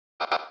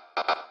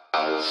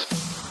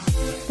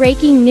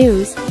Breaking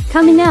news,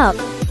 coming up.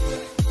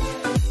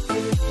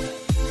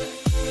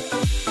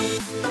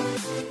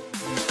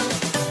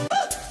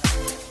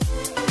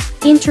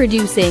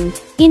 Introducing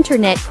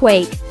Internet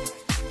Quake.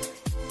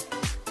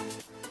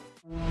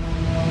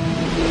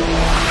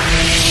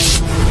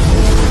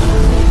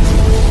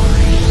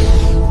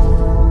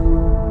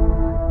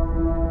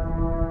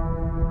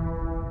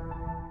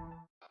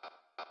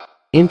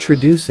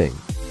 Introducing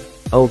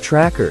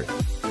Tracker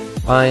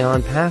by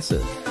On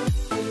Passive.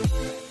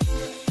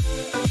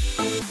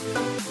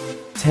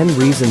 10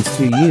 reasons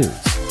to use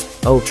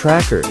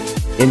Tracker,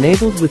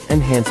 enabled with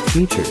enhanced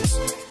features.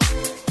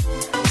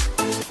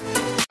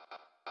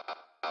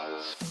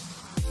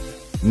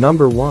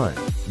 Number 1.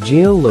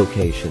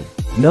 Geolocation.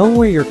 Know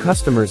where your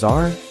customers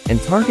are and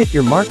target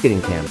your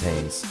marketing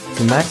campaigns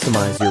to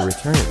maximize your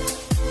returns.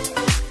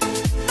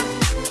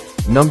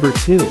 Number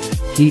 2.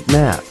 Heat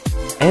map.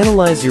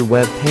 Analyze your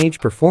web page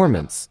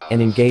performance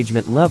and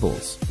engagement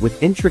levels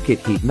with intricate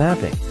heat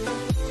mapping.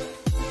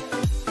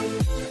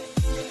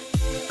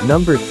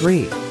 Number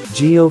 3.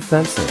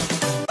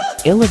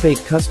 Geofencing.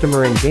 Elevate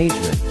customer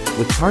engagement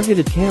with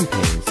targeted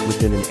campaigns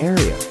within an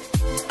area.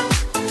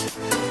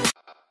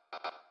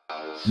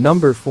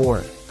 Number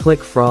 4. Click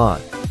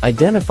fraud.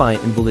 Identify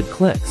invalid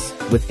clicks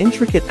with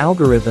intricate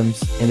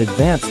algorithms and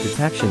advanced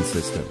detection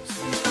systems.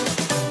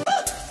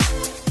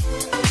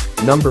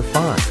 Number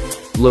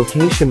 5.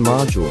 Location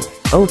module.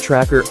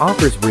 Tracker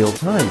offers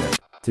real-time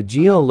to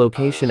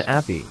geolocation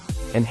API,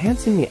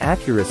 enhancing the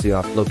accuracy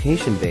of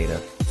location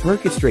data to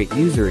orchestrate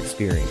user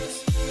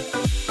experience.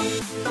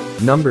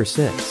 Number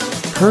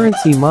 6.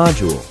 Currency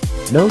module.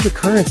 Know the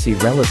currency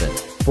relevant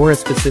for a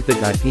specific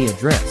IP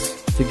address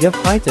to give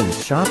heightened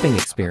shopping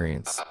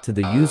experience to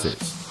the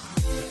users.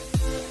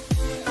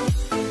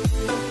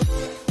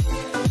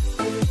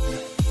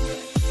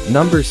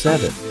 Number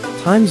 7.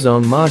 Time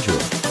zone module.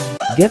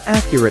 Get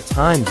accurate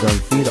time zone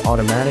feed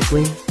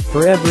automatically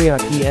for every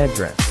IP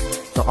address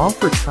to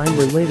offer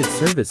time-related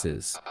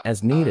services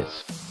as needed.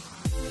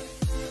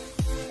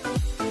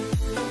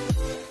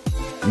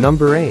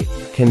 Number 8.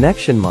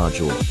 Connection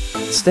module.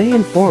 Stay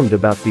informed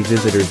about the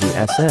visitor's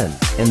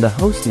USN and the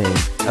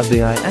hostname of the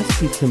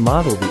ISP to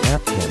model the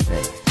app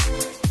campaign.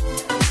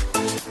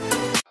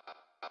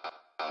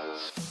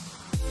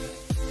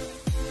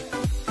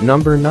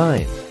 Number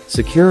 9.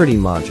 Security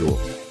module.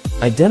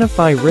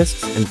 Identify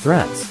risks and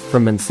threats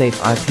from unsafe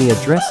IP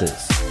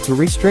addresses to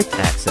restrict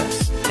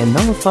access and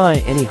nullify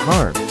any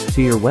harm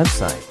to your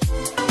website.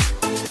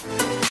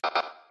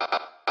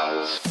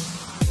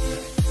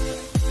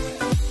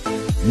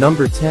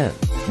 Number 10.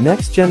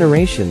 Next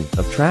generation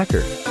of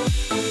tracker.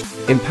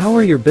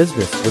 Empower your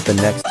business with the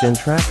next-gen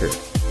tracker.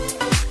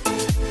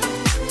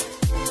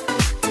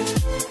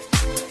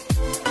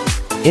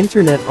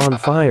 Internet on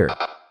fire.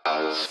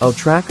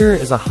 Tracker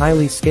is a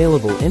highly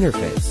scalable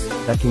interface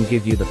that can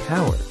give you the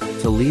power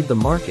to lead the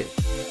market